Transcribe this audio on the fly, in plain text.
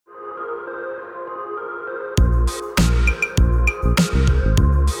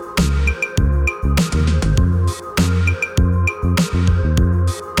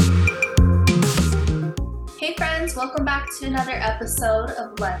to another episode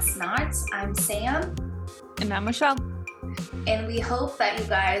of Let's Not. I'm Sam. And I'm Michelle. And we hope that you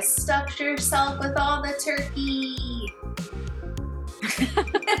guys stuffed yourself with all the turkey.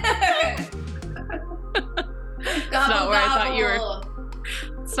 It's not where I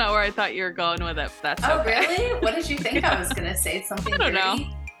thought you were going with it. That's Oh, okay. really? What did you think I was going to say? Something I don't dirty?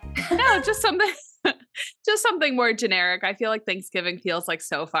 know. No, just something more generic. I feel like Thanksgiving feels like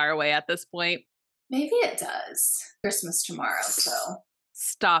so far away at this point. Maybe it does. Christmas tomorrow, so.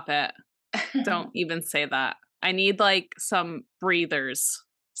 Stop it. Don't even say that. I need like some breather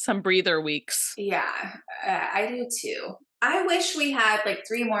weeks. Yeah, I do too. I wish we had like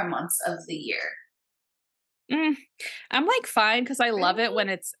 3 more months of the year. I'm like fine because I love it when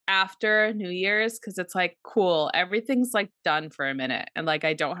it's after New Year's because it's like cool. Everything's like done for a minute and like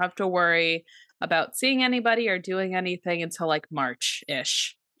I don't have to worry about seeing anybody or doing anything until like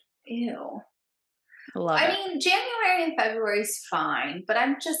March-ish. Ew. I love it. I mean, January and February is fine, but I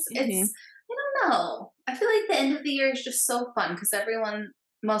don't know. I feel like the end of the year is just so fun because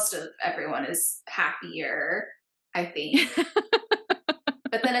most of everyone is happier, I think.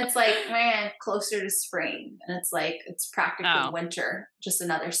 But then it's like, man, closer to spring. And it's like, it's practically winter, just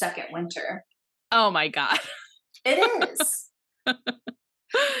another second winter. Oh my God. It is.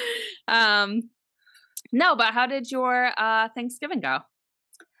 No, but how did your Thanksgiving go?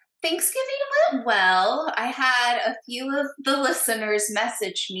 Thanksgiving went well. I had a few of the listeners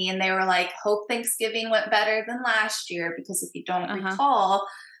message me and they were like, hope Thanksgiving went better than last year because if you don't recall,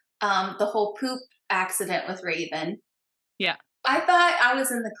 the whole poop accident with Raven. Yeah. I thought I was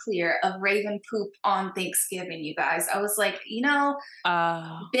in the clear of Raven poop on Thanksgiving, you guys. I was like,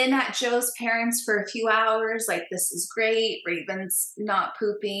 been at Joe's parents for a few hours. Like, this is great. Raven's not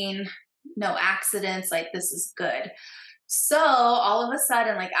pooping. No accidents. Like, this is good. So all of a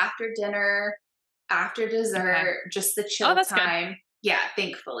sudden, like after dinner, after dessert, just the chill time. Good. Yeah,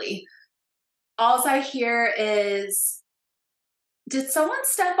 thankfully. All I hear is, did someone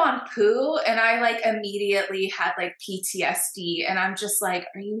step on poo? And I like immediately had like PTSD and I'm just like,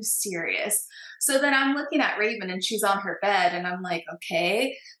 are you serious? So then I'm looking at Raven and she's on her bed and I'm like,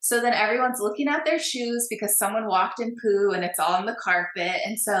 okay. So then everyone's looking at their shoes because someone walked in poo and it's all on the carpet.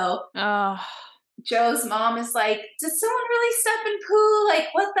 And so Joe's mom is like, did someone really step in poo? Like,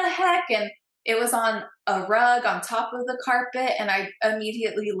 what the heck? And it was on a rug on top of the carpet. And I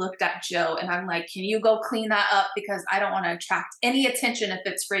immediately looked at Joe and I'm like, can you go clean that up? Because I don't want to attract any attention if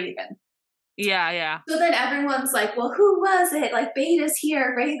it's Raven. Yeah. So then everyone's like, well, who was it? Like, Beta's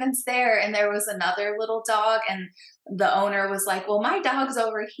here, Raven's there. And there was another little dog. And the owner was like, well, my dog's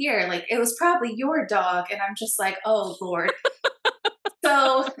over here. Like, it was probably your dog. And I'm just like, oh, Lord.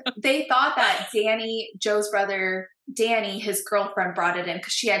 So they thought that Danny, Joe's brother, Danny, his girlfriend, brought it in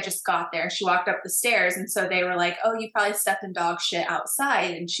because she had just got there. She walked up the stairs. And so they were like, oh, you probably stepped in dog shit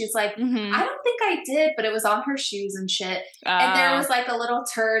outside. And she's like, I don't think I did, but it was on her shoes and shit. And there was like a little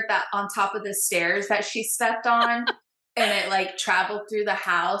turd that on top of the stairs that she stepped on. And it like traveled through the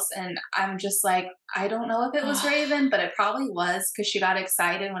house. And I'm just like, I don't know if it was Raven, but it probably was because she got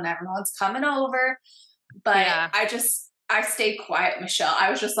excited when everyone's coming over. But yeah. I stayed quiet, Michelle. I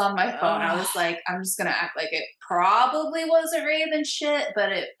was just on my phone. I was like, I'm just going to act like it probably wasn't Raven shit,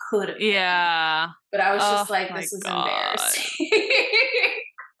 but it could have been. Yeah. But I was just like, this is embarrassing.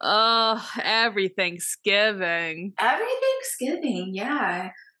 Every Thanksgiving. Yeah.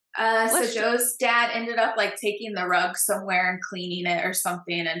 So Joe's dad ended up like taking the rug somewhere and cleaning it or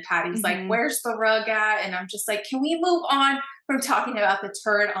something. And Patty's like, where's the rug at? And I'm just like, can we move on from talking about the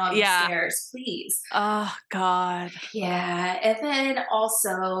turd on the stairs, please? Oh, God. Yeah. And then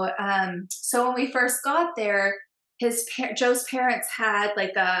also, so when we first got there, Joe's parents had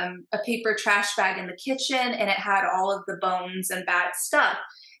like a paper trash bag in the kitchen and it had all of the bones and bad stuff.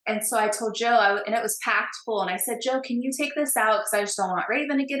 And so I told Joe, and it was packed full. And I said, Joe, can you take this out? Because I just don't want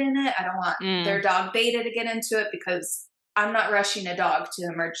Raven to get in it. I don't want their dog Beta to get into it because I'm not rushing a dog to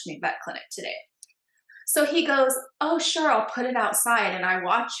emergency vet clinic today. So he goes, oh, sure, I'll put it outside. And I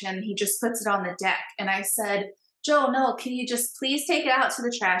watch him. He just puts it on the deck. And I said, Joe, no, can you just please take it out to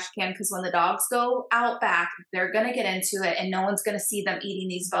the trash can? Because when the dogs go out back, they're going to get into it and no one's going to see them eating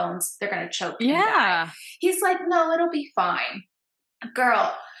these bones. They're going to choke and die. He's like, no, it'll be fine.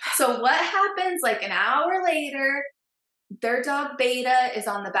 Girl. So what happens like an hour later, their dog Beta is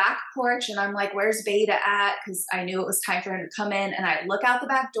on the back porch and I'm like, where's Beta at? Because I knew it was time for him to come in and I look out the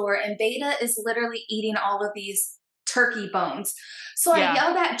back door and Beta is literally eating all of these turkey bones. So I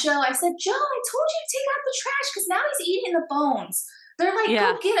yelled at Joe. I said, Joe, I told you to take out the trash because now he's eating the bones. They're like,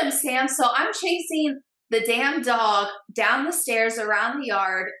 go get him, Sam. So I'm chasing the damn dog down the stairs around the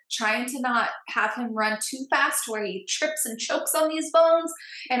yard, trying to not have him run too fast where he trips and chokes on these bones.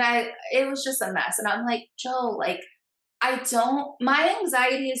 And it was just a mess. And I'm like, Joe, like, my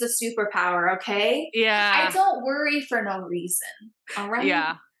anxiety is a superpower, okay? I Yeah. don't worry for no reason, all right?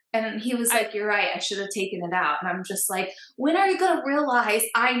 Yeah. And he was I like, "You're right. I should have taken it out." And I'm just like, "When are you gonna realize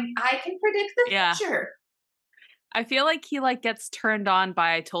I can predict the yeah. future?" I feel like he, like, gets turned on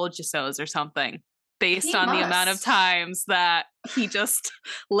by "I told you so's" or something, based He on the amount of must. times that he just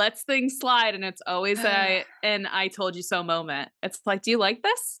lets things slide, and it's always an "I told you so" moment. It's like, "Do you like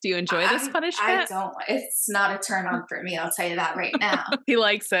this? Do you enjoy this I punishment?" don't. It's not a turn on for me. I'll tell you that right now. He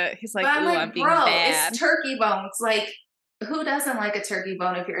likes it. He's But like, I'm "Ooh, I'm like, being bro, it's bad." turkey bones. Like, who doesn't like a turkey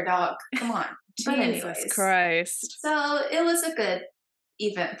bone if you're a dog? Come on. But Jesus anyways, Christ. so it was a good,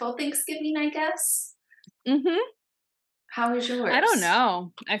 eventful Thanksgiving, I guess. Mhm. How was I don't yours?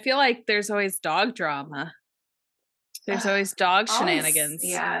 know. I feel like there's always dog drama. There's always dog Always, shenanigans.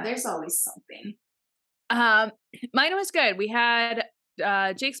 yeah. There's always something. Um, Mine was good. We had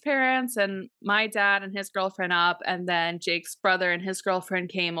Jake's parents and my dad and his girlfriend up, and then Jake's brother and his girlfriend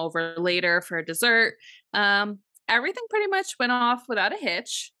came over later for dessert. Um, Everything pretty much went off without a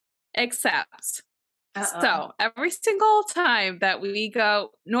hitch, except Uh oh. so every single time that we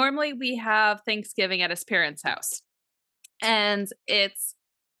go, normally we have Thanksgiving at his parents' house, and it's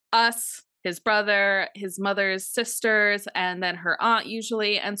us, his brother, his mother's sisters, and then her aunt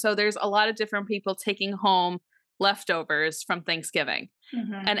usually. And so there's a lot of different people taking home leftovers from Thanksgiving. And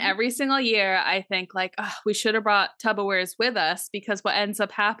Mm-hmm. every single year, I think like, oh, we should have brought Tupperwares with us because what ends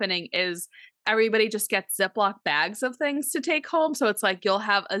up happening is everybody just gets Ziploc bags of things to take home. So it's like you'll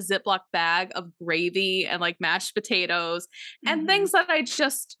have a Ziploc bag of gravy and like mashed potatoes and Mm-hmm. things that I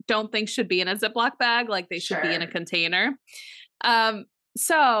just don't think should be in a Ziploc bag. Like they should be in a Sure. container.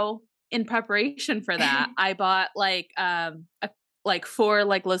 So in preparation for that, I bought like 4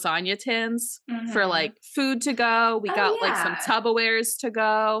 like lasagna tins for Mm-hmm. like food to go. We Oh got like some yeah. Tupperwares to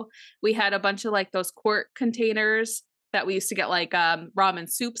go. We had a bunch of like those quart containers that we used to get like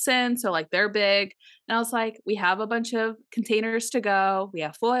ramen soups in, so like they're big. And I was like, we have a bunch of containers to go. We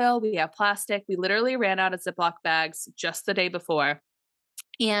have foil, we have plastic. We literally ran out of Ziploc bags just the day before.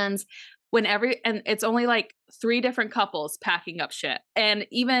 And and it's only like 3 different couples packing up shit. And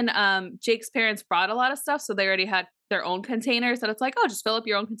even, Jake's parents brought a lot of stuff, so they already had their own containers that it's like, "Oh, just fill up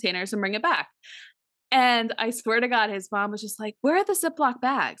your own containers and bring it back." And I swear to God, his mom was just like, "Where are the Ziploc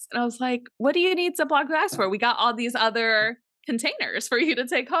bags?" And I was like, "What do you need Ziploc bags for? We got all these other containers for you to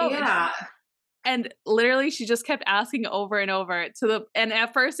take home." Yeah. And literally she just kept asking over and over and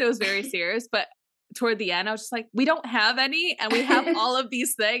at first it was very serious, but toward the end I was just like, "We don't have any and we have all of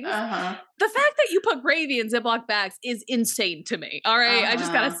these things." Uh-huh. The fact that you put gravy in Ziploc bags is insane to me. All right, I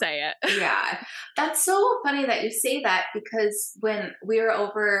just gotta Uh-huh. say it. Yeah. That's so funny that you say that because when we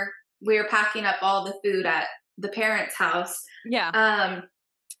were packing up all the food at the parents' house. Yeah, Um,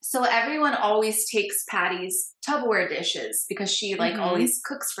 so everyone always takes Patty's Tupperware dishes because she like mhm, always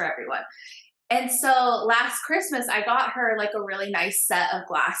cooks for everyone. And so last Christmas, I got her like a really nice set of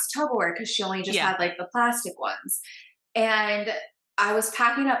glass Tupperware because she only just yeah, had like the plastic ones. And I was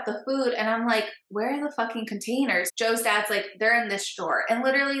packing up the food and I'm like, where are the fucking containers? Joe's dad's like, they're in this drawer. And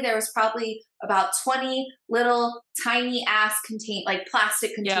literally there was probably about 20 little tiny ass like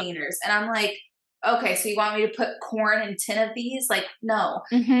plastic yep, containers. And I'm like, okay, so you want me to put corn in 10 of these? Like, no.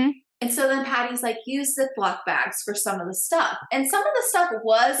 mhm. And so then Patty's like, use Ziploc bags for some of the stuff. And some of the stuff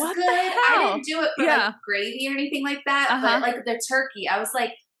was What the good. I didn't hell? do it for like Yeah, gravy or anything like that, but uh-huh, like the turkey, I was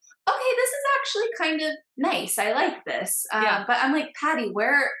like, okay, this is actually kind of nice. I like this. yeah, But I'm like, Patty,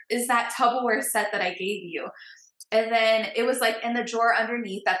 where is that Tupperware set that I gave you? And then it was like in the drawer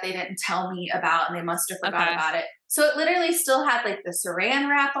underneath that they didn't tell me about and they must have forgot okay. about it. So it literally still had like the saran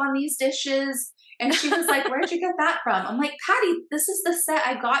wrap on these dishes. And she was like, where'd you get that from? I'm like, Patty, this is the set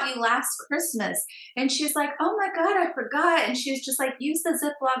I got you last Christmas. And she's like, oh my God, I forgot. And she was just like, use the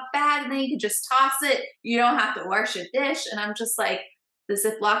Ziploc bag and then you can just toss it. You don't have to wash a dish. And I'm just like, the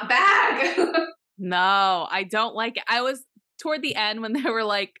Ziploc bag. No, I don't like it. I was toward the end when they were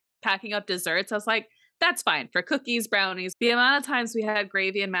like packing up desserts, I was like, that's fine for cookies, brownies. The amount of times we had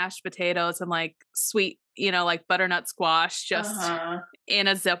gravy and mashed potatoes and like sweet, like butternut squash Uh just huh. in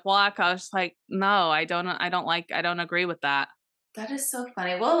a Ziploc, I was like, no, I don't agree with that. That is so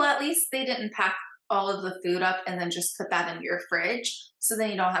funny. Well, at least they didn't pack all of the food up and then just put that in your fridge. So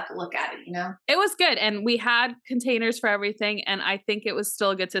then you don't have to look at it, you know? It was good. And we had containers for everything. And I think it was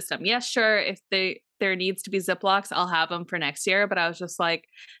still a good system. Yes, sure. If there needs to be Ziplocs, I'll have them for next year. But I was just like,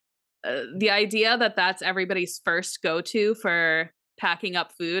 the idea that that's everybody's first go to for packing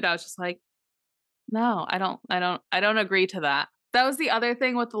up food, I was just like, No, I don't agree to that. That was the other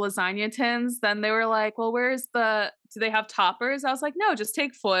thing with the lasagna tins. Then they were like, "Well, do they have toppers?" I was like, "No, just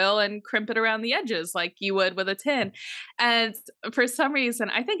take foil and crimp it around the edges like you would with a tin." And for some reason,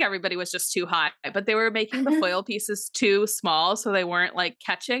 I think everybody was just too high, but they were making the foil pieces too small so they weren't like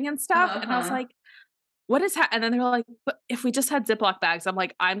catching and stuff. And I was Uh-huh. like, "What is and then they were like, "But if we just had Ziploc bags." I'm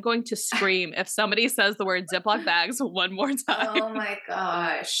like, "I'm going to scream if somebody says the word Ziploc bags one more time." Oh my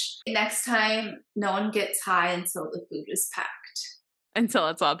gosh. Next time, no one gets high until the food is packed. Until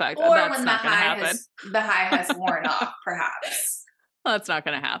it's all packed. Or That's when the not gonna high happen. has the high has worn off, perhaps. That's not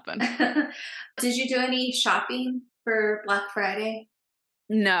gonna happen. Did you do any shopping for Black Friday?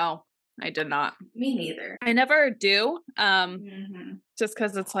 No, I did not. Me neither. I never do, Mhm. just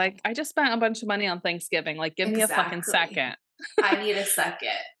because it's like, I just spent a bunch of money on Thanksgiving, like, give me a fucking Exactly. second. I need a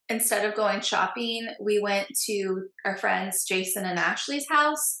second. Instead of going shopping, we went to our friends Jason and Ashley's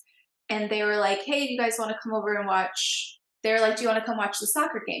house, and they were like, "Hey, do you guys want to come over and watch?" They were like, "Do you want to come watch the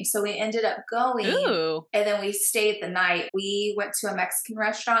soccer game?" So we ended up going, Ooh, and then we stayed the night. We went to a Mexican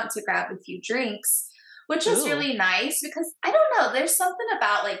restaurant to grab a few drinks, which was ooh, really nice because I don't know, there's something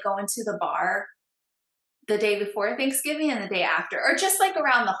about like going to the bar the day before Thanksgiving and the day after, or just like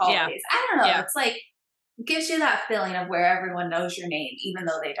around the yeah, holidays. I don't know. yeah. It's like gives you that feeling of where everyone knows your name, even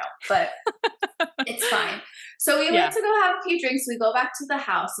though they don't. But it's fine. So we went Yeah, to go have a few drinks. We go back to the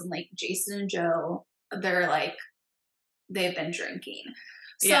house, and like Jason and Joe, they're like they've been drinking.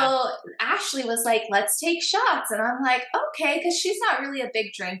 yeah, So Ashley was like, let's take shots. And I'm like, okay, because she's not really a big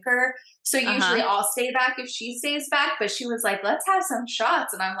drinker. So usually uh-huh. I'll stay back if she stays back. But she was like, let's have some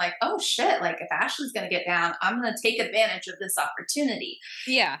shots. And I'm like, oh shit. Like, if Ashley's going to get down, I'm going to take advantage of this opportunity.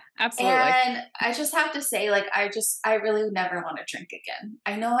 Yeah, absolutely. And I just have to say, like, I really never want to drink again.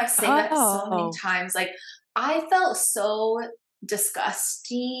 I know I say that so many Oh, times. Like, I felt so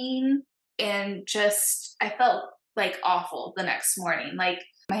disgusting and just, I felt like awful the next morning. Like,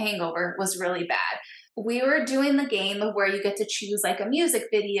 my hangover was really bad. We were doing the game of where you get to choose like a music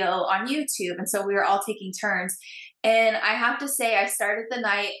video on YouTube. And so we were all taking turns. And I have to say, I started the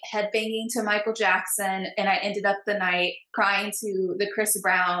night headbanging to Michael Jackson, and I ended up the night crying to the Chris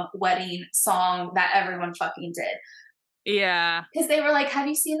Brown wedding song that everyone fucking did. yeah. Because they were like, "Have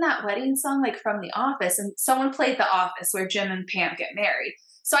you seen that wedding song like from The Office?" And someone played The Office where Jim and Pam get married.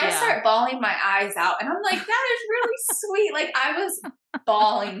 So I Yeah. start bawling my eyes out, and I'm like, "That is really sweet." Like I was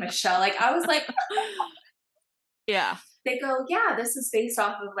bawling, Michelle. Like I was like, Yeah. they go, "Yeah, this is based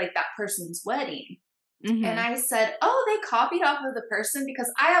off of like that person's wedding." And Mhm. I said, "Oh, they copied off of the person,"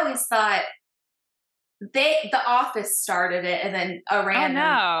 because I always thought the Office started it, and then a Oh, random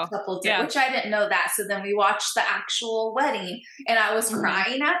no. couple did, Yeah, which I didn't know that. So then we watched the actual wedding, and I was mhm.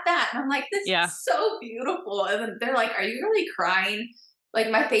 crying at that, and I'm like, "This is Yeah, so beautiful." And then they're like, "Are you really crying?" Like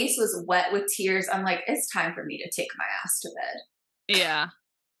my face was wet with tears. I'm like, "It's time for me to take my ass to bed." yeah.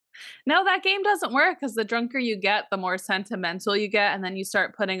 No, that game doesn't work because the drunker you get, the more sentimental you get, and then you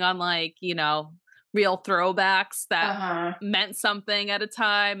start putting on, like, real throwbacks that Uh huh. meant something at a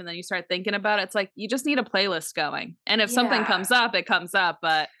time, and then you start thinking about it. It's like, you just need a playlist going, and if something Yeah. comes up, it comes up,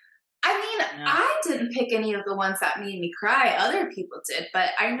 but I mean, yeah. I didn't pick any of the ones that made me cry. Other people did,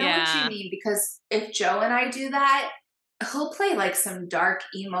 but I know what you Yeah. mean because if Joe and I do that, he'll play like some dark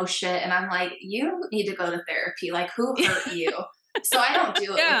emo shit, and I'm like, you need to go to therapy. Like, who hurt you? So I don't do it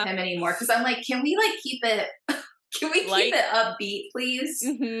with Yeah. him anymore because I'm like, can we like keep it? Can we keep Like it upbeat, please?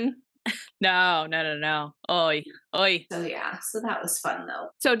 mhm. No, no, no, no. Oy, oy. So yeah, so that was fun though.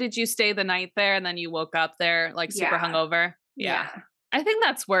 So did you stay the night there and then you woke up there, like, super Yeah, hungover? Yeah. yeah. I think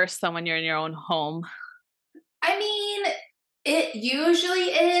that's worse than when you're in your own home. I mean, it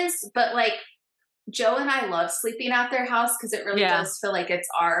usually is, but like Joe and I love sleeping at their house because it really Yeah. does feel like it's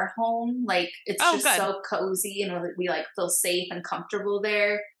our home. Like it's Oh, just good. so cozy, and we like feel safe and comfortable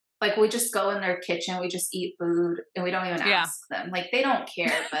there. Like we just go in their kitchen, we just eat food, and we don't even Yeah. ask them. Like they don't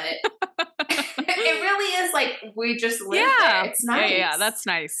care, but it really is like we just live there. Yeah. It's Yeah, yeah, yeah, nice. that's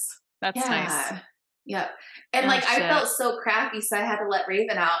nice. That's nice. Yeah. Yep. And Oh, like I shit. felt so crappy, so I had to let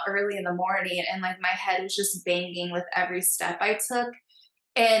Raven out early in the morning, and like my head was just banging with every step I took.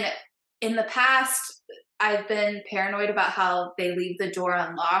 And in the past, I've been paranoid about how they leave the door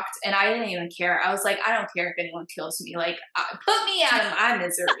unlocked, and I didn't even care. I was like, I don't care if anyone kills me. Like, put me out of my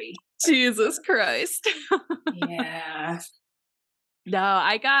misery. Jesus Christ. Yeah. No,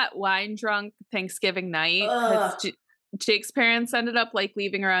 I got wine drunk Thanksgiving night because Ugh. Jake's parents ended up like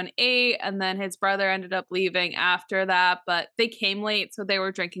leaving around 8, and then his brother ended up leaving after that, but they came late, so they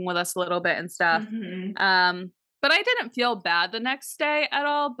were drinking with us a little bit and stuff. Hmm. But I didn't feel bad the next day at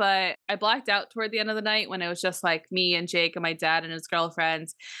all, but I blacked out toward the end of the night when it was just like me and Jake and my dad and his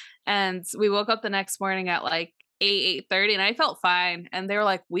girlfriends. And we woke up the next morning at like 8:30 and I felt fine. And they were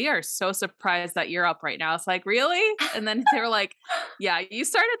like, "We are so surprised that you're up right now." It's like, "Really?" And then they were like, "Yeah, you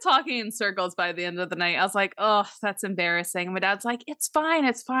started talking in circles by the end of the night." I was like, "Oh, that's embarrassing." And my dad's like, "It's fine.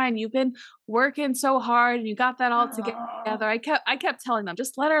 It's fine. You've been working so hard and you got that all Oh, together." I kept telling them,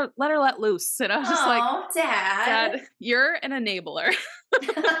 "Just let loose." And I was just like, oh, Dad. "Dad, you're an enabler."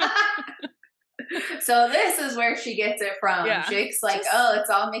 So this is where she gets it from. Yeah. Jake's like, Just "Oh, it's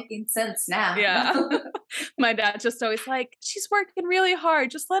all making sense now." yeah. My dad just always like, "She's working really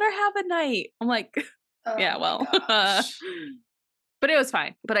hard. Just let her have a night." I'm like, Oh "Yeah, my well." gosh. But it was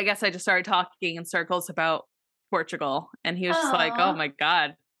fine. But I guess I just started talking in circles about Portugal, and he was just like, "Oh Oh. my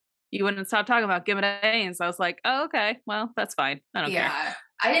god, you wouldn't stop talking about Guimarães." I was like, "Oh, okay. Well, that's fine. I don't care." Yeah.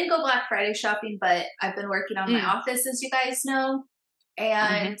 I didn't go Black Friday shopping, but I've been working on my Mm. office, as you guys know,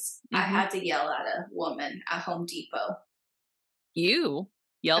 and Mhm. I Mhm. had to yell at a woman at Home Depot. You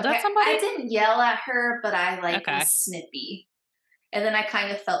yelled at Okay, I somebody? didn't yell at her, but I like Okay. was snippy. And then I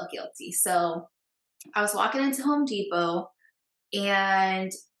kind of felt guilty. So I was walking into Home Depot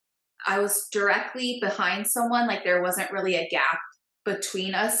and I was directly behind someone, like there wasn't really a gap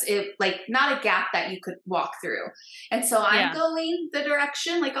between us. It like not a gap that you could walk through. And so I'm Yeah. going the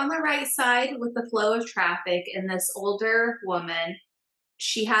direction, like on the right side with the flow of traffic, and this older woman,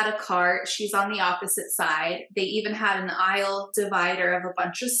 she had a cart, she's on the opposite side. They even had an aisle divider of a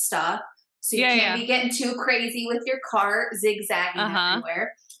bunch of stuff. So you Yeah, can't yeah. be getting too crazy with your cart, zigzagging Uh-huh.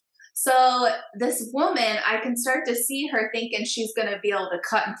 everywhere. So this woman, I can start to see her thinking she's going to be able to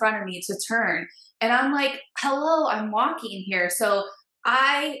cut in front of me to turn. And I'm like, "Hello, I'm walking here." So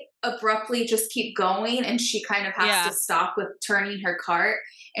I abruptly just keep going and she kind of has to Yeah. stop with turning her cart,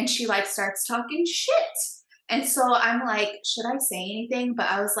 and she like starts talking shit. And so I'm like, should I say anything? But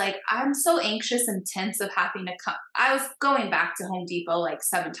I was like, I'm so anxious and tense of having to come. I was going back to Home Depot like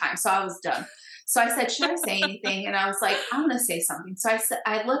 7 times, so I was done. So I said, should I say anything? And I was like, I'm going to say something. So I said,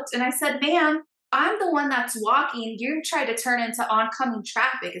 I looked and I said, "Ma'am, I'm the one that's walking. You try to turn into oncoming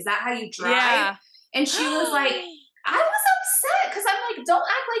traffic. Is that how you drive?" Yeah. And she was like, I was upset because I'm like, don't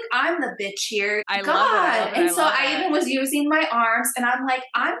act like I'm the bitch here. I love it. I God. love it. And I so love I it. even was using my arms and I'm like,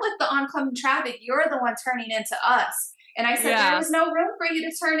 I'm with the oncoming traffic. You're the one turning into us. And I said, there Yeah. was no room for you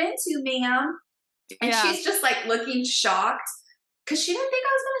to turn into, ma'am. And Yeah. she's just like looking shocked because she didn't think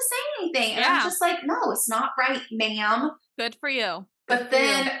I was going to say anything. And I'm Yeah. just like, no, it's not right, ma'am. Good for you. Good But for you.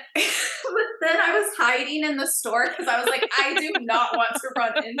 then, but then I was hiding in the store because I was like, I do not want to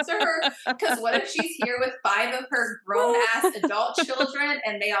run into her. Because what if she's here with 5 of her grown ass adult children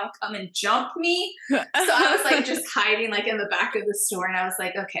and they all come and jump me? So I was like just hiding like in the back of the store, and I was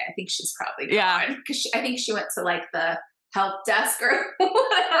like, okay, I think she's probably Yeah. gone because I think she went to like the help desk or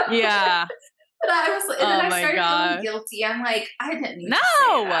whatever. Yeah. But I was, and then Oh I my started feeling god. guilty. I'm like, I didn't need to say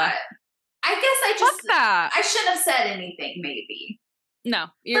No! that. I guess Fuck that. I shouldn't have said anything, maybe. No,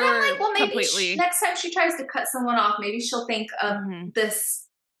 But I'm like, you're well, maybe completely next time she tries to cut someone off, maybe she'll think of Mhm. this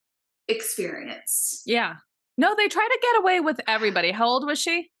experience. Yeah. No, they try to get away with everybody. How old was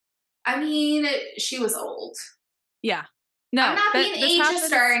she? I mean, she was old. Yeah. I'm No, not that being this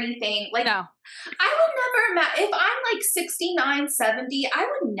ageist or happens. anything. Like, No. I would never, if I'm like 69, 70, I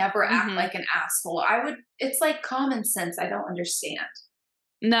would never act Mhm. like an asshole. I would, it's like common sense. I don't understand.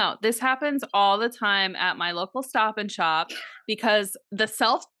 No, this happens all the time at my local Stop and Shop because the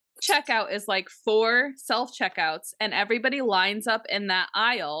self checkout is like 4 self checkouts and everybody lines up in that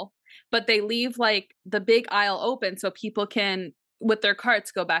aisle, but they leave like the big aisle open so people can with their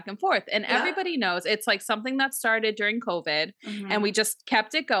carts go back and forth. And Yep. everybody knows it's like something that started during COVID and Hmm. we just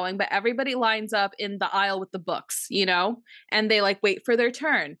kept it going, but everybody lines up in the aisle with the books, you know, and they like wait for their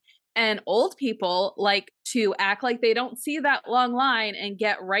turn. And old people like to act like they don't see that long line and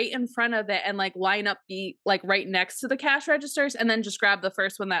get right in front of it and like line up be like right next to the cash registers and then just grab the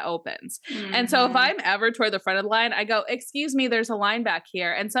first one that opens. And so if Hmm. I'm ever toward the front of the line, I go, "Excuse me, there's a line back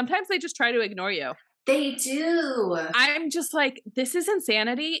here." And sometimes they just try to ignore you. They do. I'm just like, this is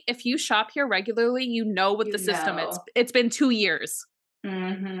insanity. If you shop here regularly, you know what You the system know. it's been 2 years.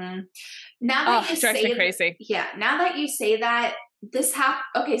 Hmm. Now that Oh, you it drives me say that, crazy. yeah, now that you say that, this happened.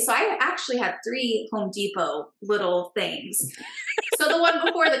 Okay, so I actually had 3 Home Depot little things. So the one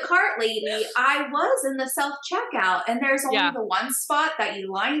before the cart lady, I was in the self checkout, and there's only Yeah. the one spot that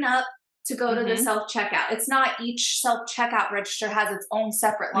you line up to go to the Mhm. self checkout. It's not each self checkout register has its own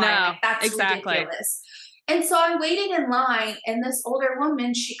separate line. Like No, that's exactly. ridiculous. And so I'm waiting in line, and this older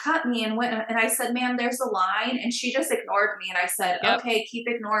woman, she cut me and went, and I said, "Ma'am, there's a line," and she just ignored me. And I said, Yep. "Okay, keep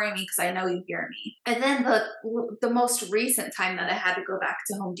ignoring me because I know you hear me." And then the most recent time that I had to go back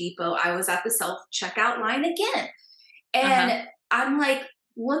to Home Depot, I was at the self checkout line again, Uh-huh. and I'm like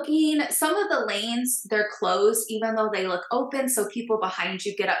looking. Some of the lanes they're closed, even though they look open. So people behind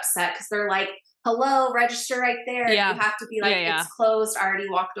you get upset because they're like, "Hello, register right there." And you Yeah. have to be like, Yeah, "It's yeah. closed. I already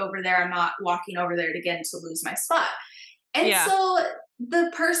walked over there. I'm not walking over there again to lose my spot." And Yeah. so the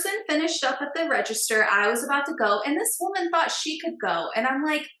person finished up at the register. I was about to go, and this woman thought she could go. And I'm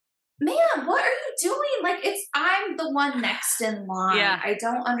like, "Ma'am, what are you doing? Like, I'm the one next in line. Yeah. I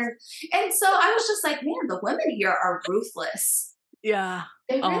don't under." And so I was just like, "Man, the women here are ruthless. Yeah.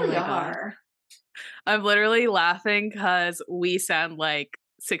 They Oh really my God. are." I'm literally laughing because we sound like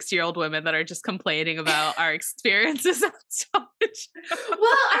 60-year-old women that are just complaining about our experiences at Stoppage. Well,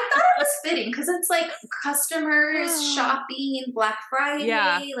 I thought it was fitting because it's like customers shopping, Black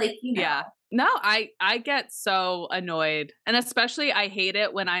Yeah. Friday, like, Yeah. No, I get so annoyed. And especially I hate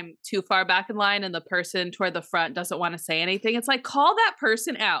it when I'm too far back in line and the person toward the front doesn't want to say anything. It's like call that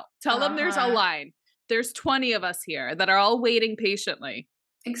person out. Tell them there's a Uh-huh. line. There's 20 of us here that are all waiting patiently.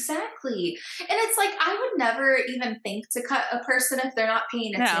 Exactly. And it's like I would never even think to cut a person if they're not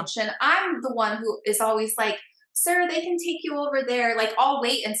paying No. attention. I'm the one who is always like, "Sir, they can take you over there." Like I'll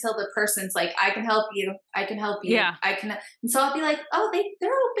wait until the person's like, "I can help you. I can help you. Yeah. I can." And so I'll be like, "Oh, they're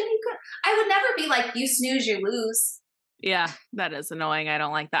open. You can." I would never be like, "You snooze, you lose." Yeah. That is annoying. I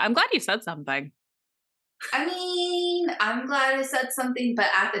don't like that. I'm glad you said something. I mean, I'm glad I said something, but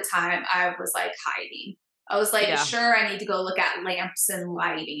at the time I was like hiding. I was like, Yeah. "Sure, I need to go look at lamps and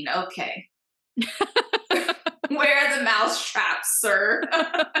lighting. Okay." Where are the mouse traps, sir?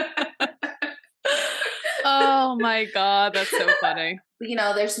 Oh my God. That's so funny.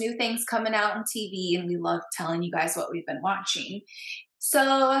 There's new things coming out on TV, and we love telling you guys what we've been watching. So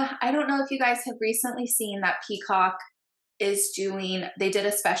I don't know if you guys have recently seen that Peacock they did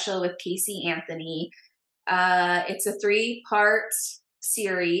a special with Casey Anthony. It's a 3-part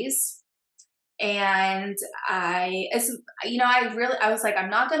series. And I was like, I'm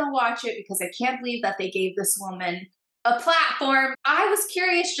not going to watch it because I can't believe that they gave this woman a platform. I was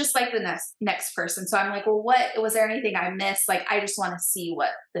curious, just like the next person. So I'm like, well, what was there anything I missed? Like, I just want to see what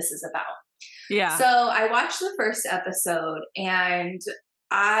this is about. Yeah. So I watched the first episode, and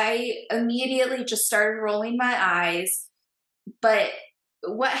I immediately just started rolling my eyes. But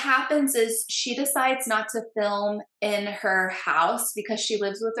what happens is she decides not to film in her house because she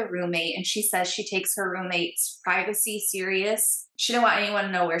lives with a roommate, and she says she takes her roommate's privacy serious. She didn't want anyone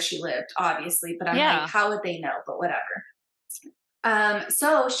to know where she lived, obviously, but I'm like, Yeah. how would they know? But whatever.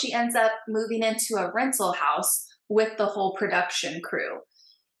 So she ends up moving into a rental house with the whole production crew.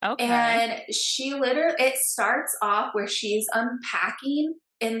 Okay. And it starts off where she's unpacking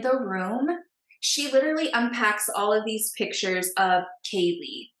in the room. She literally unpacks all of these pictures of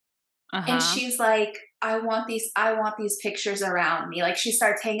Kaylee. And Uh-huh. she's like, I want these pictures around me. Like she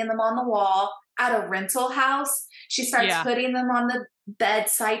starts hanging them on the wall at a rental house. She starts Yeah. putting them on the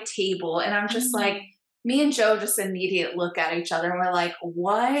bedside table. And I'm just like, Mm. me and Joe just immediate look at each other and we're like,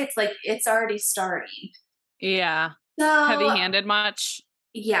 what? Like it's already starting. Yeah. So Heavy-handed much?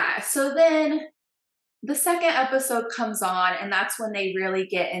 yeah. So then the second episode comes on, and that's when they really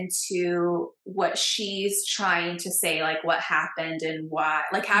get into what she's trying to say, like what happened and why,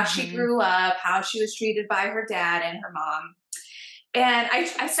 like how she Mhm. grew up, how she was treated by her dad and her mom. And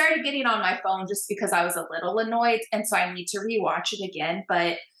I started getting on my phone just because I was a little annoyed. And so I need to rewatch it again.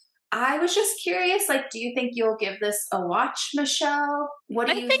 But I was just curious, like, do you think you'll give this a watch, Michelle? What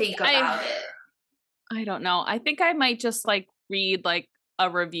do I you think think about it? I don't know. I think I might just like read like a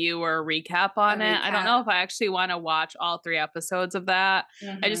review or a recap A on it. I don't recap? know if I actually want to watch all 3 episodes of that.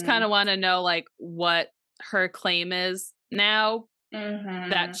 I just kind Mm-hmm. of want to know like what her claim is now that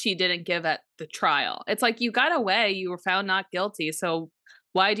Mm-hmm. she didn't give at the trial. It's like you got away, you were found not guilty. So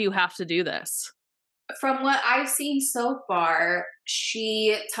why do you have to do this? From what I've seen so far,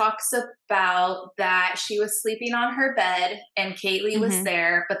 she talks about that she was sleeping on her bed and Kaylee was Mhm.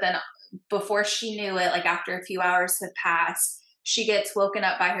 there, but then before she knew it, like after a few hours had passed, she gets woken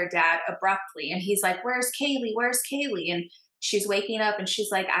up by her dad abruptly. And he's like, "Where's Kaylee? Where's Kaylee?" And she's waking up and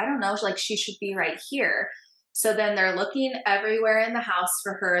she's like, "I don't know." Like, she should be right here. So then they're looking everywhere in the house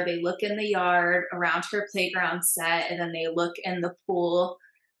for her. They look in the yard around her playground set, and then they look in the pool.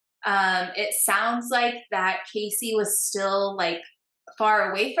 It sounds like that Casey was still like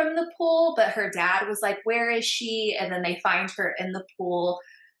far away from the pool, but her dad was like, "Where is she?" And then they find her in the pool.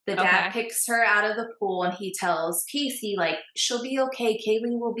 The dad Okay. picks her out of the pool and he tells Casey, like, "She'll be okay.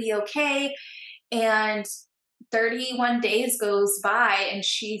 Kaylee will be okay." And 31 days goes by and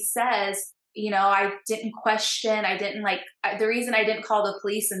she says, I didn't question, I didn't the reason I didn't call the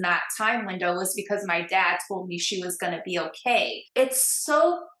police in that time window was because my dad told me she was going to be okay. It's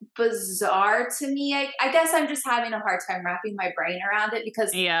so bizarre to me. I guess I'm just having a hard time wrapping my brain around it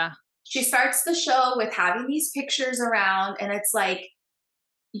because Yeah. she starts the show with having these pictures around, and it's like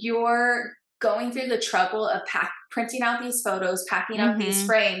you're going through the trouble of printing out these photos, packing out these Mhm.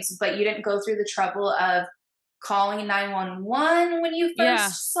 frames, but you didn't go through the trouble of calling 911 when you Yeah.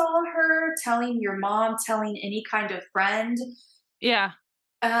 first saw her, telling your mom, telling any kind of friend. Yeah.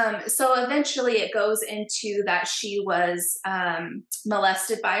 So eventually it goes into that she was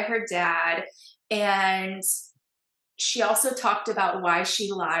molested by her dad. And she also talked about why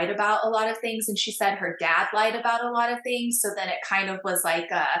she lied about a lot of things. And she said her dad lied about a lot of things. So then it kind of was like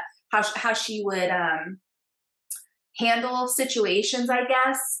how she would handle situations, I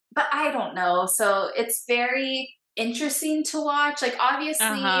guess. But I don't know. So it's very interesting to watch. Like, obviously,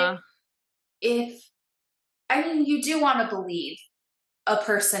 Uh-huh. if I mean, you do want to believe a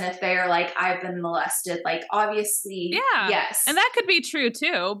person if they're like, I've been molested. Like, obviously, Yeah. And yes, that could be true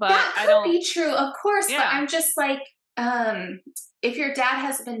too, but that I could don't be true, of course. But yeah. I'm just like, um, if your dad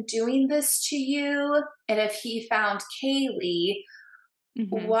has been doing this to you, and if he found Kaylee,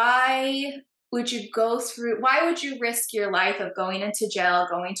 Mhm. why why would you risk your life of going into jail,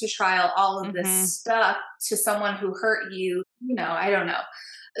 going to trial, all of this Mhm. stuff to someone who hurt you? I don't know.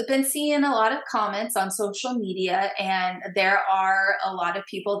 I've been seeing a lot of comments on social media, and there are a lot of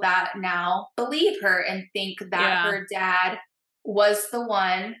people that now believe her and think that Yeah. her dad was the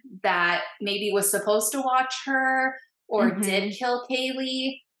one that maybe was supposed to watch her or did Mhm. kill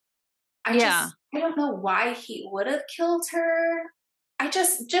Kaylee. Yeah. I don't know why he would have killed her.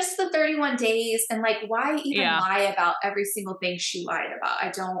 Just the 31 days, and like, why even Yeah. lie about every single thing she lied about? I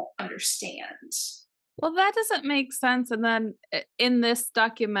don't understand. Well, that doesn't make sense, and then in this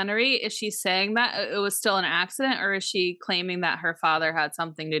documentary, is she saying that it was still an accident, or is she claiming that her father had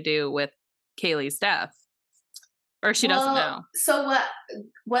something to do with Kaylee's death? Or she doesn't Well, know? so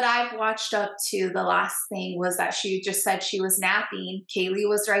what I've watched up to, the last thing was that she just said she was napping. Kaylee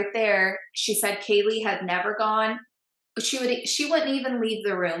was right there. She said Kaylee had never gone. She wouldn't even leave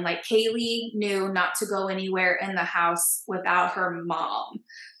the room. Like, Kaylee knew not to go anywhere in the house without her mom.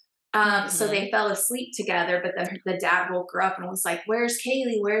 So Mhm. they fell asleep together, but then the dad woke her up and was like, "Where's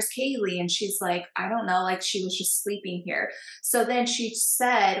Kaylee? Where's Kaylee?" And she's like, "I don't know. Like, she was just sleeping here." So then she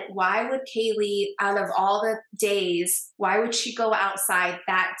said, "Why would Kaylee, out of all the days, why would she go outside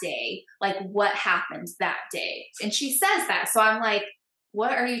that day? Like, what happened that day?" And she says that. So I'm like,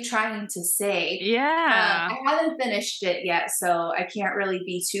 what are you trying to say? Yeah. I haven't finished it yet, so I can't really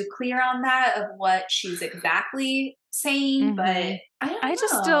be too clear on that of what she's exactly saying, but Mhm. I don't I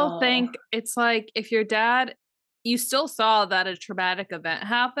just still know. think it's like if your dad you still saw that a traumatic event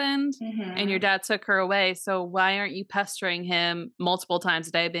happened and your Mhm. dad took her away, so why aren't you pestering him multiple times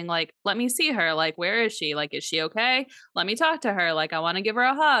a day being like, "Let me see her, like, where is she? Like, is she okay? Let me talk to her, like, I wanna give her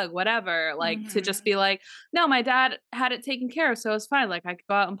a hug," whatever, like, to just Mhm. be like, "No, my dad had it taken care of, so it's fine, like, I could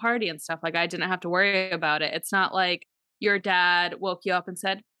go out and party and stuff, like, I didn't have to worry about it." It's not like your dad woke you up and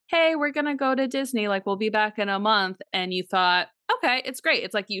said, "Hey, we're gonna go to Disney, like, we'll be back in a month," and you thought, "Okay, it's great."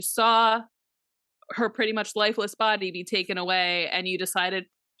 It's like you saw her pretty much lifeless body be taken away, and you decided,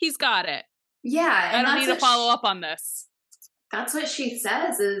 "He's got it. Yeah, I and don't need to follow up on this." that's what she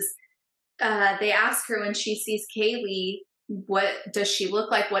says is, they ask her when she sees Kaylee, "What does she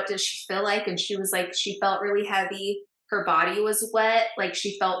look like? What does she feel like?" And she was like, "She felt really heavy. Her body was wet, like,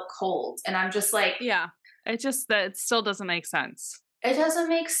 she felt cold." And I'm just like, Yeah. It just that it still doesn't make sense. "It doesn't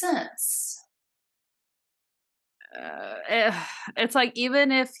make sense." It's like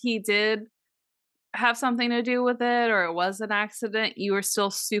even if he did have something to do with it or it was an accident, you were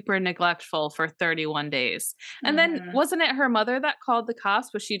still super neglectful for 31 days. And then Mhm. wasn't it her mother that called the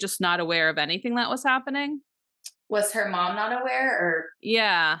cops? Was she just not aware of anything that was happening? Was her mom not aware, or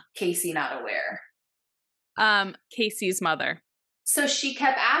Yeah. Casey not aware? Casey's mother. So she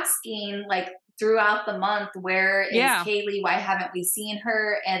kept asking, like, throughout the month, "Where is Yeah. Kaylee? Why haven't we seen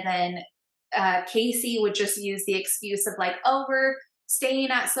her?" And then Casey would just use the excuse of, like, "Oh, we're staying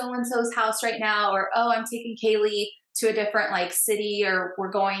at so and so's house right now," or, "Oh, I'm taking Kaylee to a different, like, city," or,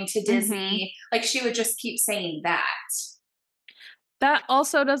 "We're going to Mhm. Disney." Like, she would just keep saying that. That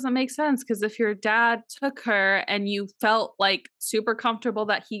also doesn't make sense because if your dad took her and you felt, like, super comfortable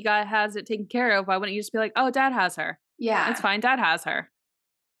that he got has it taken care of, why wouldn't you just be like, "Oh, dad has her. It's Yeah. fine, dad has her."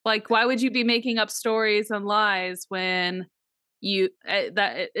 Like, why would you be making up stories and lies when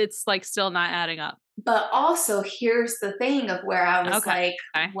it's, like, still not adding up? But also, here's the thing of where I was Okay.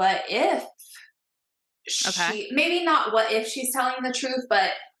 like, what if? Okay. she maybe not what if she's telling the truth,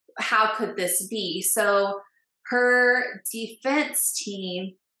 but how could this be? So her defense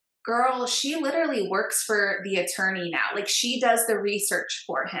team, girl, she literally works for the attorney now. Like she does the research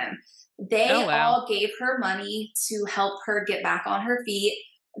for him. Oh, They wow. all gave her money to help her get back on her feet.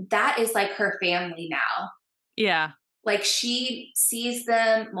 That is like her family now. Yeah. Like she sees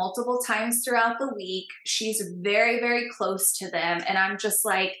them multiple times throughout the week. She's very, very close to them. And I'm just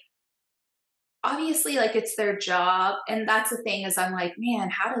like, obviously, like it's their job. And that's the thing is I'm like, man,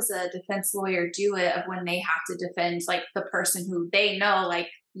 how does a defense lawyer do it of when they have to defend like the person who they know, like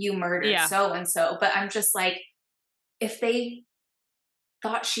you murdered Yeah. so and so. But I'm just like, if they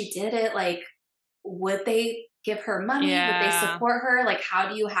thought she did it, like, would they give her money? Would they Yeah. support her? Like, how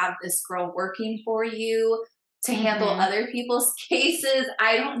do you have this girl working for you to handle Mhm. other people's cases?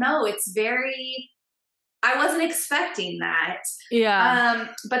 I don't know. It's very, I wasn't expecting that.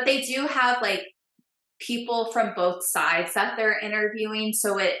 Yeah. But they do have like people from both sides that they're interviewing.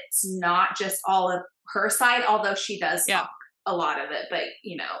 So it's not just all of her side, although she does Yeah. talk a lot of it. But,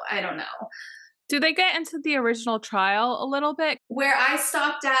 I don't know. Do they get into the original trial a little bit? Where I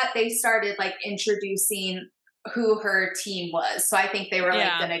stopped at, they started like introducing who her team was. So I think they were like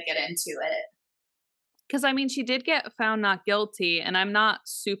Yeah. going to get into it. Because I mean, she did get found not guilty, and I'm not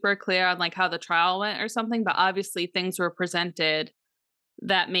super clear on like how the trial went or something, but obviously things were presented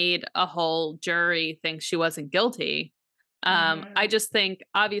that made a whole jury think she wasn't guilty. I Hmm. just think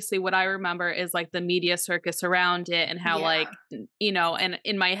obviously what I remember is like the media circus around it and how like Yeah. and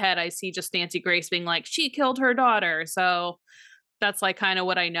in my head I see just Nancy Grace being like she killed her daughter. So that's like kind of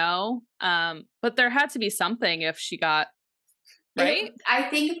what I know. But there had to be something if she got right? I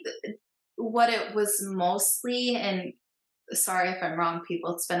think what it was mostly, and sorry if I'm wrong,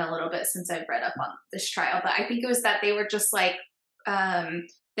 people, it's been a little bit since I've read up on this trial, but I think it was that they were just like, um,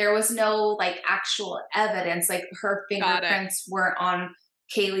 there was no like actual evidence, like her Got it. fingerprints weren't on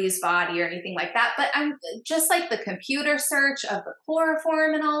Kaylee's body or anything like that. But I'm just like the computer search of the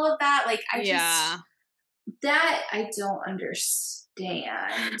chloroform and all of that. Like, Yeah. that I don't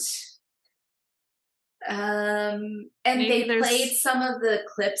understand. And Maybe they played there's some of the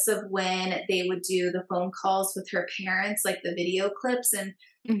clips of when they would do the phone calls with her parents, like the video clips, and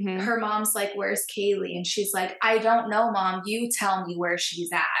Mhm. her mom's like, "Where's Kaylee?" And she's like, "I don't know, mom. You tell me where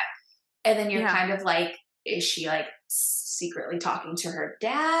she's at." And then you're Yeah. kind of like, is she like secretly talking to her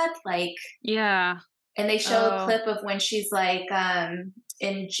dad? Like, Yeah. and they show a Oh. clip of when she's like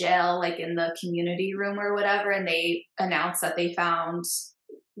in jail, like in the community room or whatever, and they announce that they found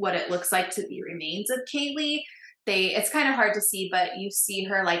what it looks like to be remains of Kaylee. It's kind of hard to see, but you see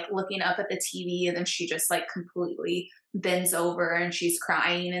her like looking up at the TV, and then she just like completely bends over and she's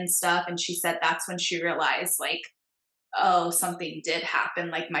crying and stuff. And she said that's when she realized like, oh, something did happen.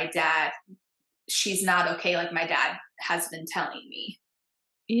 Like my dad, she's not okay. Like my dad has been telling me.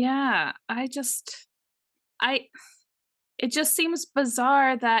 Yeah. I it just seems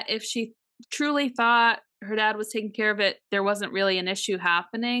bizarre that if she truly thought her dad was taking care of it, there wasn't really an issue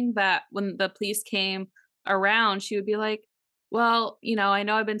happening, that when the police came around, she would be like, "Well, I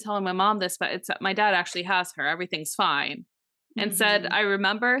know I've been telling my mom this, but it's my dad actually has her. Everything's fine." And said, Hmm. I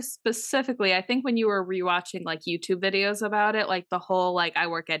remember specifically, I think when you were rewatching like YouTube videos about it, like the whole like I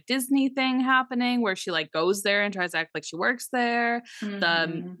work at Disney thing happening where she like goes there and tries to act like she works there, Hmm.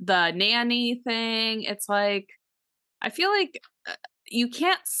 the nanny thing. It's like I feel like you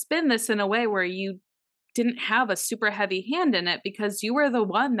can't spin this in a way where you didn't have a super heavy hand in it because you were the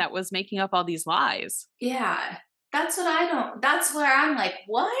one that was making up all these lies. Yeah, that's what I don't. That's where I'm like,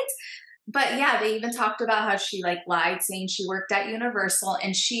 what? But yeah, they even talked about how she like lied, saying she worked at Universal,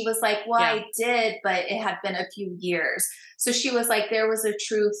 and she was like, "Well, Yeah. I did, but it had been a few years." So she was like, "There was a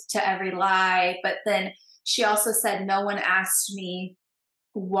truth to every lie," but then she also said, "No one asked me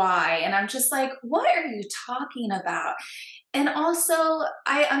why," and I'm just like, "What are you talking about?" And also,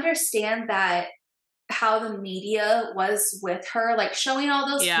 I understand that how the media was with her, like showing all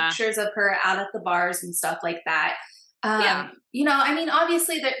those Yeah. pictures of her out at the bars and stuff like that. Yeah. I mean,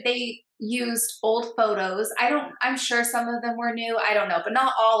 obviously that they used old photos. I'm sure some of them were new. I don't know, but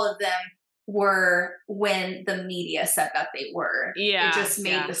not all of them were when the media said that they were. It Yeah. just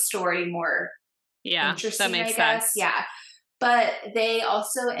made Yeah. the story more Yeah. That interesting, I makes guess. sense. Yeah. But they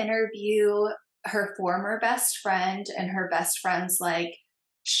also interview her former best friend, and her best friend's like,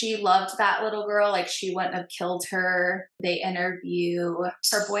 she loved that little girl, like she wouldn't have killed her. They interview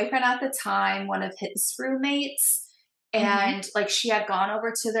her boyfriend at the time, one of his roommates, Hmm. and like she had gone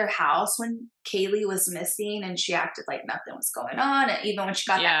over to their house when Kaylee was missing, and she acted like nothing was going on. And even when she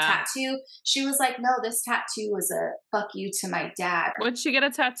got that Yeah. tattoo, she was like, no, this tattoo was a fuck you to my dad. What'd she get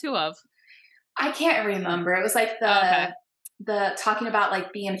a tattoo of? I can't remember. It was like Okay. the talking about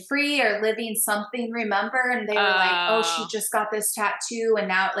like being free or living something, remember? And they were like, oh, she Oh, just got this tattoo and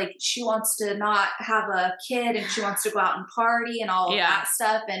now like she wants to not have a kid and she wants to go out and party and all of yeah. that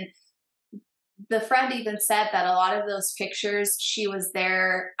stuff. And the friend even said that a lot of those pictures, she was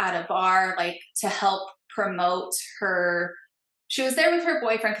there at a bar, like to help promote her. She was there with her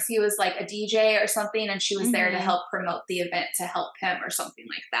boyfriend because he was like a DJ or something, and she was there to Mhm. help promote the event to help him or something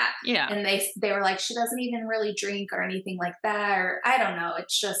like that. Yeah. And they were like, she doesn't even really drink or anything like that, or I don't know.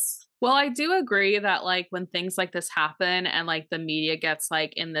 It's just Well, I do agree that, like, when things like this happen and, like, the media gets,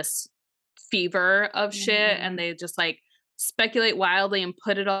 like, in this fever of shit and mhm, they just, like, speculate wildly and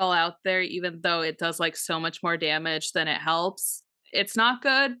put it all out there even though it does, like, so much more damage than it helps. It's not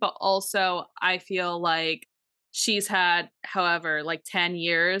good, but also I feel like she's had, however, like, 10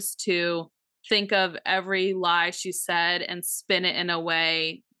 years to think of every lie she said and spin it in a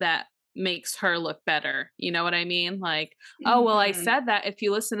way that makes her look better. You know what I mean? Like, "Oh, well, I mhm. said that if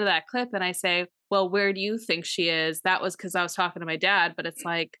you listen to that clip and I say, 'Well, where do you think she is?' That was because I was talking to my dad," but it's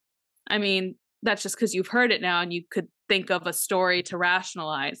like, I mean, that's just because 'cause you've heard it now and you could think of a story to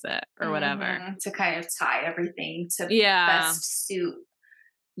rationalize it or whatever. To kind of tie everything to Yeah. best suit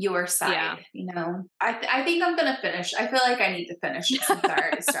your Yeah. side, you know? I think I'm gonna finish. I feel like I need to finish it since I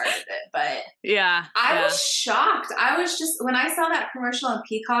already started it, but Yeah, I was yeah. shocked. I was just when I saw that commercial on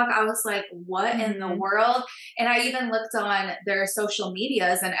Peacock, I was like, "What in the Mhm. world?" And I even looked on their social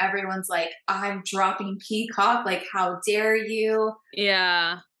medias and everyone's like, "I'm dropping Peacock, like how dare you?"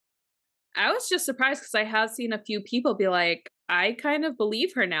 Yeah. I was just surprised because I have seen a few people be like, "I kind of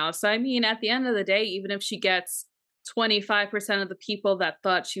believe her now." So, I mean, at the end of the day, even if she gets 25% of the people that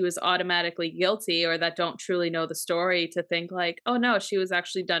thought she was automatically guilty or that don't truly know the story to think like, "Oh, no, she was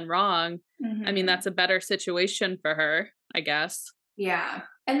actually done wrong." I mean, Mhm. that's a better situation for her, I guess. Yeah.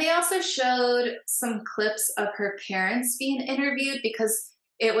 And they also showed some clips of her parents being interviewed because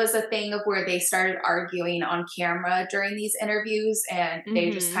it was a thing of where they started arguing on camera during these interviews and they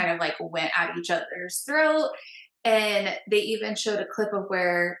just Mhm. kind of like went at each other's throat. And they even showed a clip of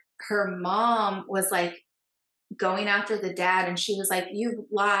where her mom was like going after the dad and she was like, "You've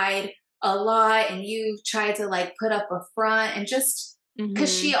lied a lot and you've tried to like put up a front." And just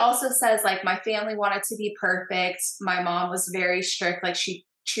because she Mhm. also says, like, my family wanted to be perfect. My mom was very strict. Like, she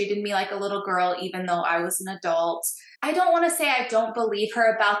treated me like a little girl, even though I was an adult. I don't want to say I don't believe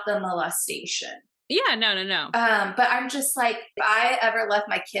her about the molestation. Yeah, no, no, no. But I'm just like, if I ever left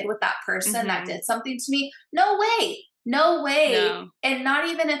my kid with that person that Mhm. did something to me, no way, no way. No. And not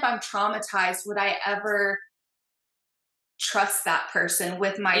even if I'm traumatized would I ever trust that person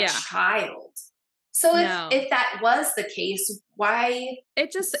with my Yeah. child. So No. if that was the case, why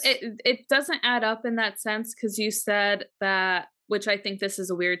It just it doesn't add up in that sense because you said that, which I think this is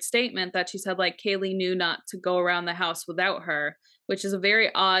a weird statement, that she said, like, Kaylee knew not to go around the house without her, which is a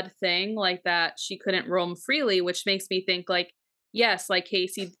very odd thing, like, that she couldn't roam freely, which makes me think, like, yes, like,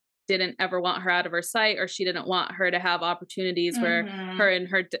 Casey didn't ever want her out of her sight, or she didn't want her to have opportunities where her mhm, and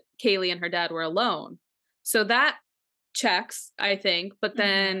her d Kaylee and her dad were alone. So that checks, I think, but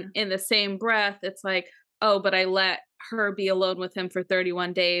then mhm. in the same breath, it's like, "Oh, but I let her be alone with him for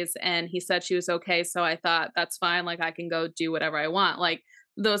 31 days and he said she was okay, so I thought that's fine, like I can go do whatever I want." Like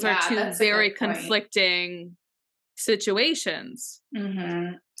those are Yeah, 2 that's a good very point. conflicting situations.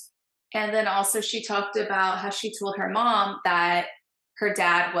 Mhm. And then also she talked about how she told her mom that her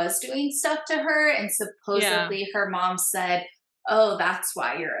dad was doing stuff to her, and Yeah. supposedly her mom said, "Oh, that's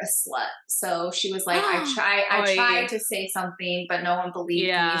why you're a slut." So she was like, I tried Oy. to say something, but no one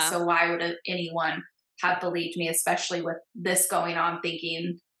believed me, Yeah. so why would anyone have believed me, especially with this going on,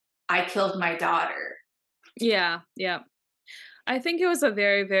 thinking I killed my daughter." Yeah, yeah. I think it was a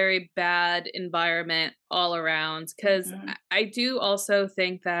very, very bad environment all around because Mhm. I do also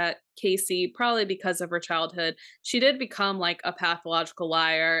think that Casey, probably because of her childhood, she did become like a pathological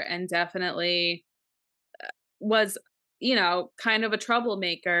liar and definitely was, kind of a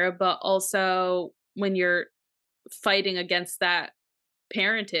troublemaker, but also when you're fighting against that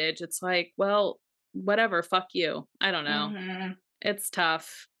parentage, it's like, well, whatever, fuck you. I don't know. Mhm. It's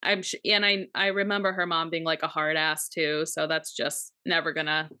tough. And I remember her mom being like a hard ass too, so that's just never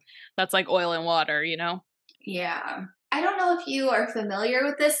gonna that's like oil and water, you know? Yeah. I don't know if you are familiar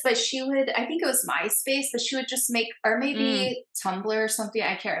with this, but she would, I think it was MySpace, but she would just make, or Mm. maybe Tumblr or something.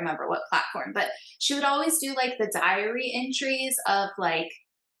 I can't remember what platform, but she would always do like the diary entries of like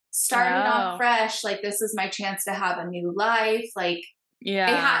starting off Oh, fresh. Like, this is my chance to have a new life. Like,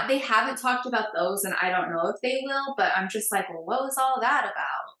 yeah. they haven't talked about those, and I don't know if they will, but I'm just like, well, what was all that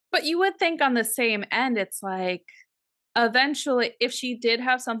about? But you would think on the same end, it's like eventually, if she did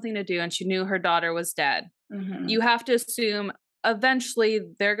have something to do and she knew her daughter was dead, Mhm. you have to assume eventually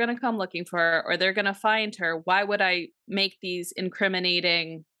they're gonna come looking for her or they're gonna find her. Why would I make these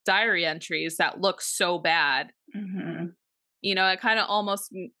incriminating diary entries that look so bad? Mhm. You know, it kinda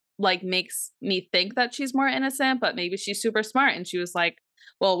almost like, makes me think that she's more innocent, but maybe she's super smart, and she was like,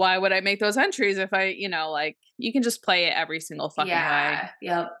 "Well, why would I make those entries if I," like, you can just play it every single fucking way. Yeah.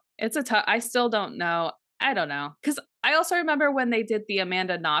 Yep. It's a tough. I still don't know. I don't know because I also remember when they did the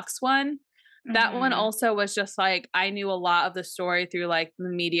Amanda Knox one, that one Mhm. also was just like, I knew a lot of the story through, like, the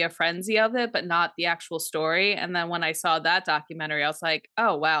media frenzy of it, but not the actual story, and then when I saw that documentary, I was like,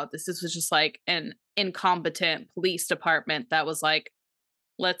 "Oh, wow, was just, like, an incompetent police department that was like,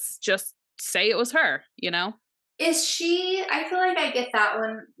 'Let's just say it was her,'" you know? Is she I feel like I get that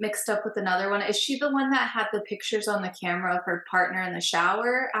one mixed up with another one. Is she the one that had the pictures on the camera of her partner in the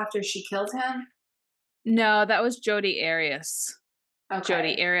shower after she killed him? No, that was Jodi Arias.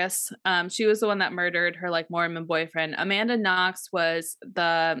 Jodi Okay. Arias. She was the one that murdered her, like, Mormon boyfriend. Amanda Knox was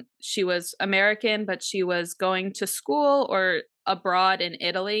she was American, but she was going to school or abroad in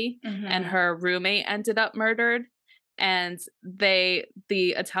Italy, and Mhm. her roommate ended up murdered. And the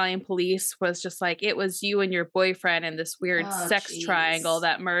Italian police was just like, it was you and your boyfriend and this weird Oh, sex triangle jeez.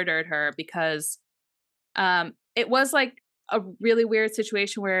 that murdered her because it was like a really weird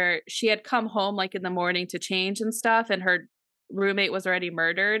situation where she had come home like in the morning to change and stuff, and her roommate was already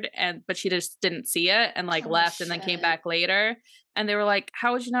murdered, and but she just didn't see it and like Oh, left and then came shit. back later. And they were like,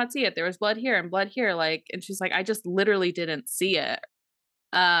 "How would you not see it? There was blood here and blood here." Like, and she's like, "I just literally didn't see it."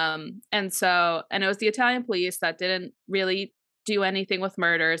 And it was the Italian police that didn't really do anything with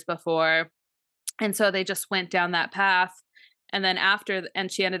murders before, and so they just went down that path. And then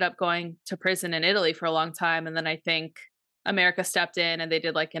and she ended up going to prison in Italy for a long time. And then I think America stepped in and they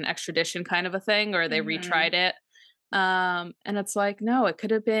did like an extradition kind of a thing, or they retried Mhm. it. And it's like, no, it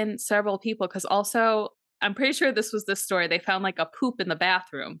could have been several people. Cause also, I'm pretty sure this was this story. They found like a poop in the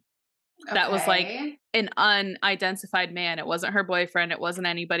bathroom that was like Okay. an unidentified man. It wasn't her boyfriend. It wasn't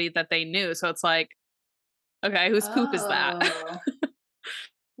anybody that they knew. So it's like, okay, whose poop is that? Oh.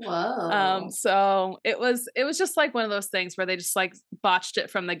 Whoa. So it was just like one of those things where they just like botched it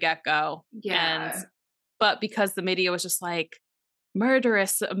from the get-go. And Yeah. but because the media was just like,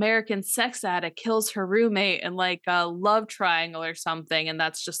 murderous American sex addict kills her roommate in like a love triangle or something, and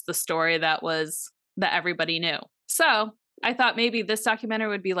that's just the story that everybody knew. So I thought maybe this documentary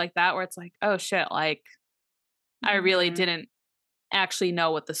would be like that, where it's like, oh shit, like I really Mhm. didn't actually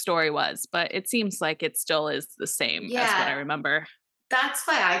know what the story was, but it seems like it still is the same as what I Yeah, remember. that's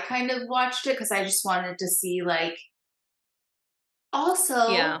why I kind of watched it because I just wanted to see, like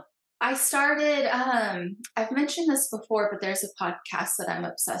also, Yeah. I started, I've mentioned this before, but there's a podcast that I'm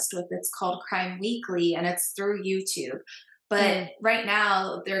obsessed with. It's called Crime Weekly, and it's through YouTube. But Mm. right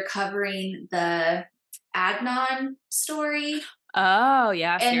now, they're covering the Agnon story, Oh,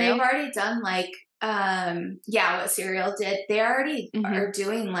 yeah, and they've cereal? already done like yeah, what Serial did. They already Mhm. are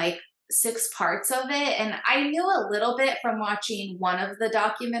doing like 6 parts of it, and I knew a little bit from watching one of the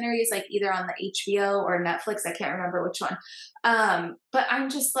documentaries, like either on the HBO or Netflix, I can't remember which one. But I'm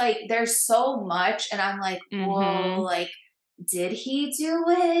just like, there's so much, and I'm like, "Whoa, Mhm. like, did he do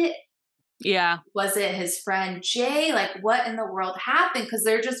it? Yeah, Was it his friend Jay? Like, what in the world happened?" Because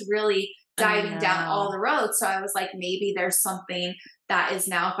they're just really I diving down all know. the roads. So I was like, maybe there's something that is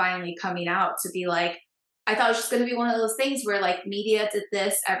now finally coming out to be like, I thought it was just going to be one of those things where like media did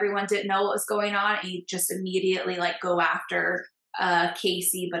this, everyone didn't know what was going on, and you just immediately like go after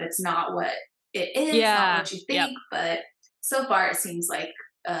Casey, but it's not what it is, not Yeah, what you yep. think. But so far, it seems like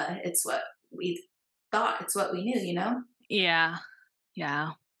it's what we thought, it's what we knew, you know? Yeah,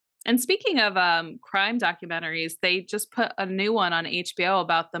 yeah. And speaking of, crime documentaries, they just put a new one on HBO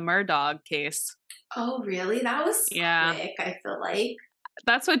about the Murdaugh case. Oh, really? That was Yeah. quick, I feel like.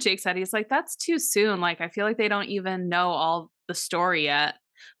 That's what Jake said. He's like, "That's too soon." Like, I feel like they don't even know all the story yet.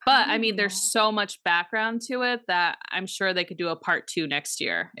 But, I mean, there's Oh, so much background to it that I'm sure they could do a part 2 next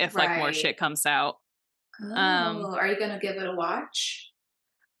year if, like, more right. shit comes out. Um, Oh, are you gonna give it a watch?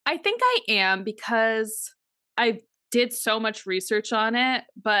 I think I am because I did so much research on it,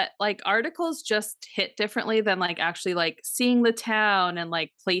 but, like, articles just hit differently than, like, actually, like, seeing the town and,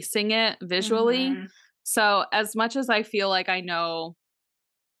 like, placing it visually. Mhm. So, as much as I feel like I know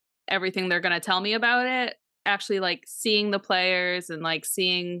everything they're gonna tell me about it, actually, like, seeing the players and, like,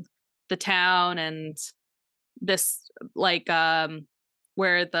 seeing the town and this, like,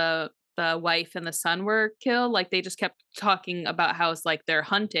 where the wife and the son were killed, like, they just kept talking about how it's, like, their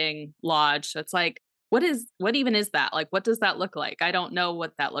hunting lodge, so it's like, what even is that? Like, what does that look like? I don't know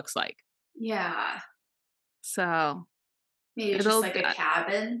what that looks like. Yeah. So Maybe just It'll like a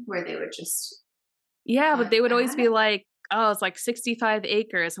cabin where they would just yeah, but hunt they would always be at. like, "Oh, it's like 65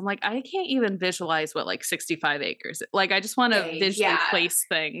 acres." I'm like, "I can't even visualize what like 65 acres." Like I just want to Okay, visually yeah. place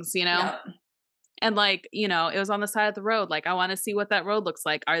things, you know? Yep. And like, it was on the side of the road. Like I want to see what that road looks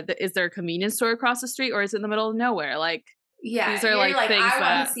like. Is there a convenience store across the street or is it in the middle of nowhere? Like these Yeah, are you're like like, things "I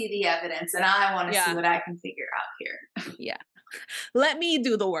wanna that see the evidence, and I wanna see yeah, what I can figure out here. yeah. Let me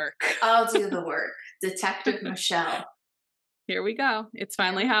do the work. I'll do the work." Detective Michelle. Here we go. It's Here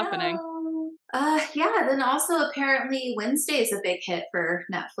finally we happening. go. Yeah, then also apparently Wednesday is a big hit for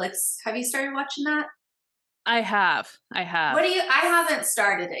Netflix. Have you started watching that? I have. I What have. do you I haven't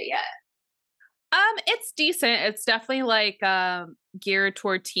started it yet. It's decent. It's definitely like geared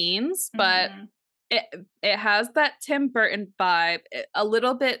toward teens, but Mhm. it it has that Tim Burton vibe, a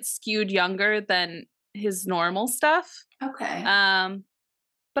little bit skewed younger than his normal stuff. Okay. Um,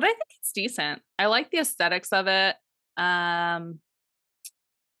 but I think it's decent. I like the aesthetics of it. Um,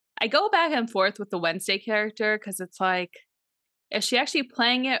 I go back and forth with the Wednesday character because it's like, is she actually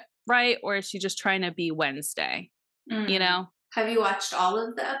playing it right or is she just trying to be Wednesday? You Mm. know? Have you watched all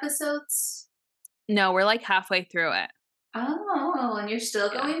of the episodes? No, we're like halfway through it. Oh, and you're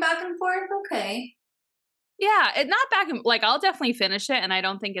still Yeah. going back and forth? Okay. Yeah, it not back and like I'll definitely finish it and I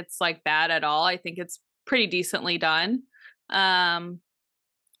don't think it's like bad at all. I think it's pretty decently done. Um,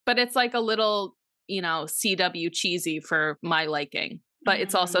 but it's like a little, CW cheesy for my liking. But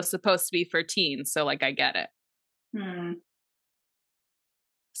it's also Mm. supposed to be for teens, so like I get it. Hmm.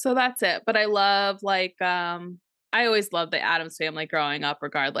 So that's it. But I love I always loved the Addams family growing up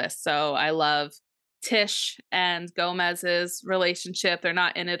regardless. So I love Tish and Gomez's relationship. They're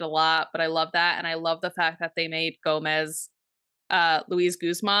not in it a lot, but I love that. And I love the fact that they made Gomez Luis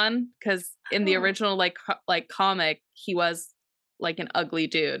Guzman because in the Oh, original like comic, he was like an ugly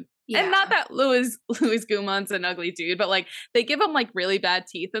dude. And not yeah. that Luis Guzman's an ugly dude, but like they give him like really bad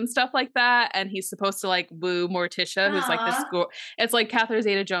teeth and stuff like that, and he's supposed to like woo Morticia, who's like this Aw, girl. It's like Catherine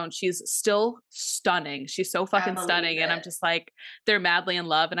Zeta-Jones. She's still stunning. She's so I fucking believe stunning, and I'm it. just like they're madly in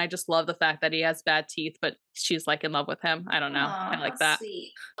love, and I just love the fact that he has bad teeth, but she's like in love with him. I don't know. I Aw, like that.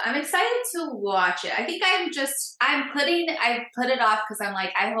 sweet. I'm excited to watch it. I think I put it off because I'm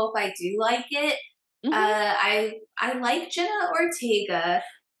like, I hope I do like it. Hmm. I like Jenna Ortega.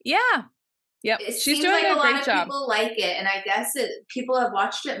 Yeah. Yep. It She's seems doing like a a lot great of job. people like it, and I guess people have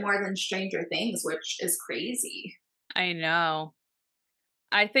watched it more than Stranger Things, which is crazy. I know.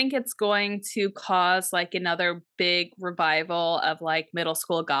 I think it's going to cause like another big revival of like middle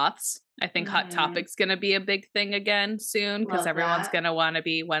school goths. I think Hot Mhm. Topic's going to be a big thing again soon because Love everyone's that. going to want to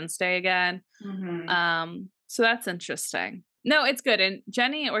be Wednesday again. Mhm. So that's interesting. No, it's good. And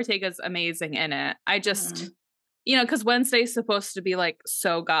Jenny Ortega's amazing in it. I just, Mhm. because Wednesday's supposed to be like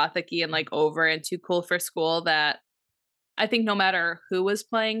so gothicy and like over and too cool for school that I think no matter who was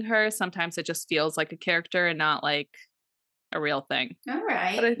playing her, sometimes it just feels like a character and not like a real thing. All But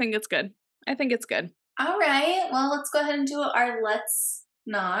right. I think it's good. I think it's good. All right. Well, let's go ahead and do our let's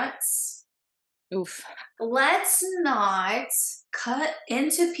nots. Oof. Let's not cut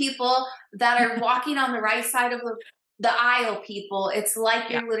into people that are walking on the right side of the aisle, people. It's like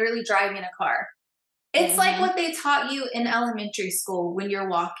Yeah. you're literally driving a car. It's like Mhm. what they taught you in elementary school when you're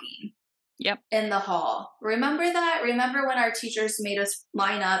walking Yep. in the hall. Remember that? Remember when our teachers made us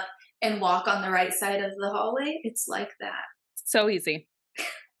line up and walk on the right side of the hallway? It's like that. So easy.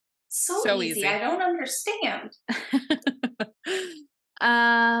 So So easy. I easy. don't understand.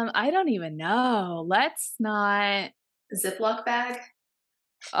 I don't even know. Let's not Ziploc bag.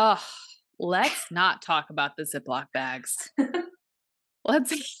 oh, let's not talk about the Ziploc bags.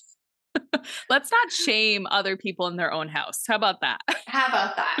 Let's let's not shame other people in their own house. How about that? How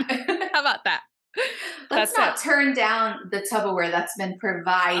about that? How about that? Let's That's it. not turn down the Tupperware that's been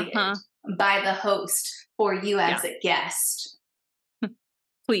provided Uh-huh. by the host for you Yeah. as a guest.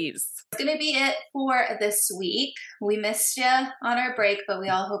 Please. That's going to be it for this week. We missed you on our break, but we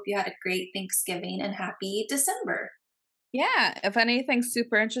all hope you had a great Thanksgiving and happy December. Yeah, if anything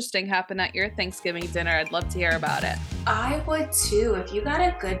super interesting happened at your Thanksgiving dinner, I'd love to hear about it. I would too. If you got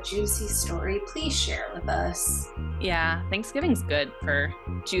a good, juicy story, please share it with us. Yeah, Thanksgiving's good for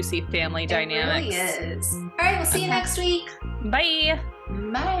juicy family dynamics. It really is. All right, we'll see you Okay. next week. Bye.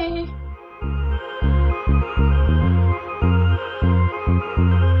 Bye.